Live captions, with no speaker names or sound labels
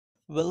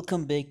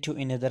Welcome back to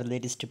another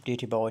latest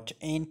update about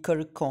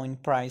Anchor coin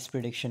price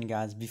prediction,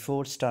 guys.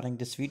 Before starting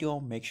this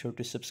video, make sure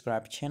to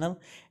subscribe channel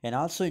and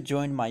also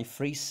join my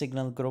free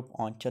signal group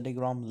on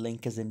Telegram.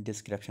 Link is in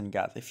description,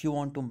 guys. If you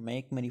want to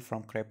make money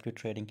from crypto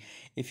trading,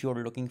 if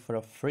you're looking for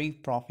a free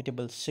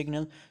profitable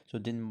signal, so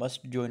then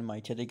must join my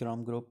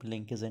Telegram group.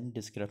 Link is in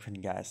description,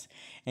 guys.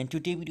 And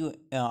today video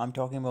I'm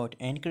talking about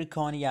Anchor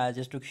coin. Yeah,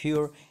 just look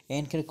here.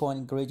 Anchor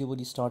coin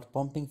gradually start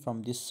pumping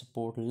from this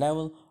support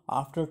level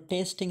after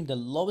testing the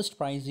lowest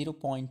price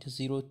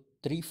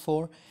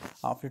 0.034.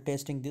 After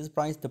testing this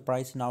price, the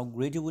price now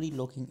gradually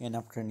looking in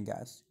uptrend,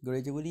 guys.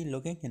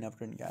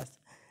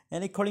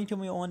 And according to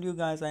my own view,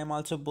 guys, I am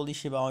also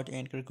bullish about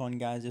Anchor coin,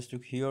 guys. Just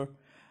look here,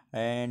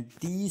 and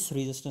these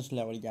resistance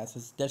level,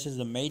 guys, this is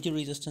the major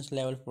resistance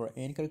level for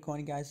Anchor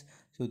coin, guys.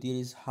 So there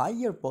is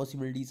higher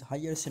possibilities,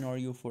 higher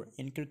scenario for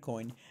Anchor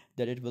coin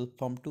that it will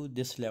pump to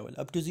this level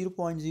up to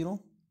 0.065,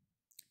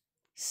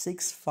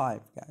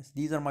 guys.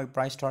 These are my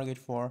price target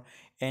for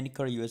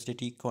Anchor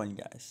USDT coin,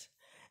 guys.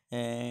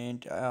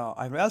 And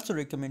I will also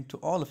recommend to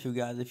all of you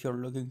guys, if you're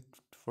looking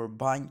for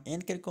buying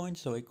Anchor coin,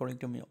 so according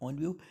to my own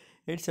view,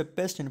 it's a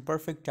best and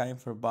perfect time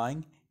for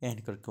buying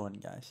Anchor coin,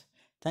 guys.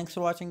 Thanks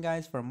for watching,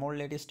 guys. For more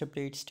latest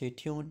updates, stay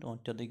tuned on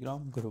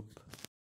Telegram group.